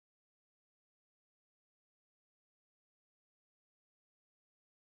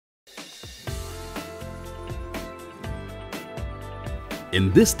In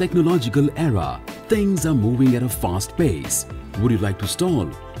this technological era, things are moving at a fast pace. Would you like to stall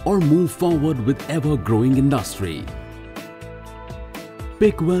or move forward with ever-growing industry?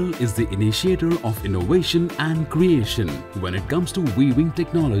 Pickwell is the initiator of innovation and creation when it comes to weaving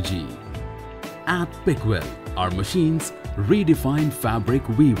technology. At Pickwell, our machines redefine fabric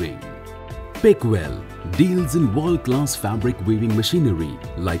weaving. Pickwell deals in world-class fabric weaving machinery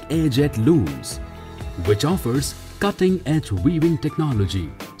like air jet looms, which offers cutting-edge weaving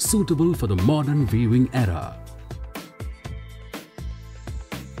technology suitable for the modern weaving era.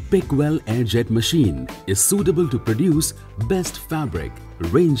 Pickwell Air Jet machine is suitable to produce best fabric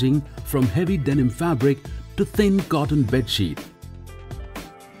ranging from heavy denim fabric to thin cotton bedsheet.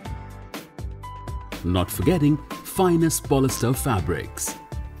 Not forgetting finest polyester fabrics.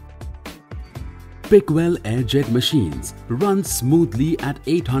 Pickwell Air Jet machines run smoothly at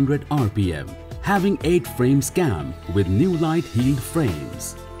 800 RPM, having 8 frames cam with new light heeled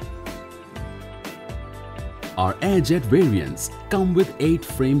frames. Our Air Jet variants come with 8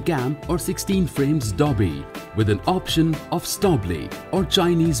 frame cam or 16 frames dobby with an option of Stobley or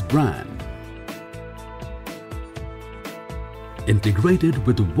Chinese brand. Integrated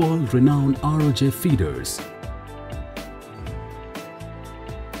with world-renowned ROJ feeders.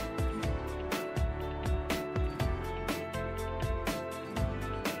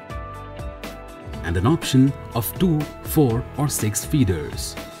 And an option of 2, 4 or 6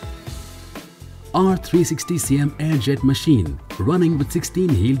 feeders. Our 360 cm Air Jet machine running with 16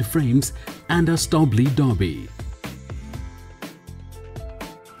 heeled frames and a Stobley dobby.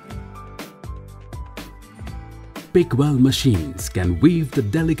 Pickwell machines can weave the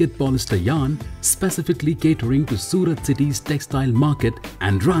delicate polyester yarn specifically catering to Surat city's textile market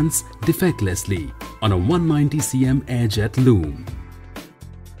and runs defectlessly on a 190 cm Air Jet loom.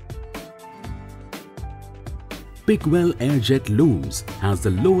 Pickwell Air Jet Looms has the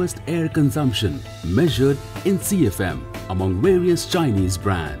lowest air consumption measured in CFM among various Chinese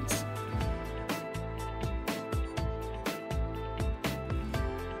brands.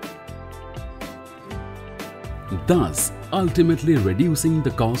 Thus, ultimately reducing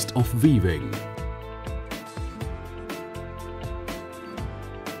the cost of weaving.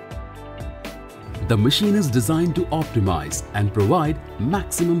 The machine is designed to optimize and provide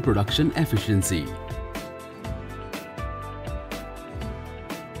maximum production efficiency.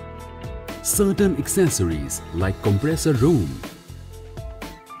 Certain accessories like compressor room,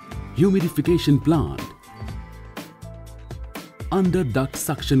 humidification plant, under duct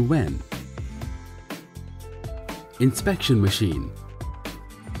suction vent, inspection machine,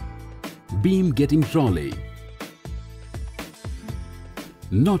 beam getting trolley,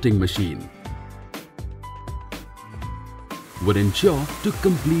 knotting machine would ensure to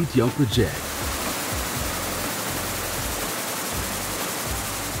complete your project.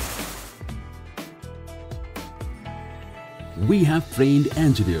 We have trained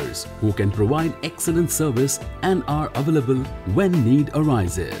engineers who can provide excellent service and are available when need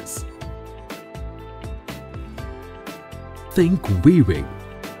arises. Think weaving.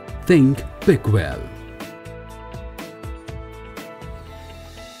 Think Pickwell.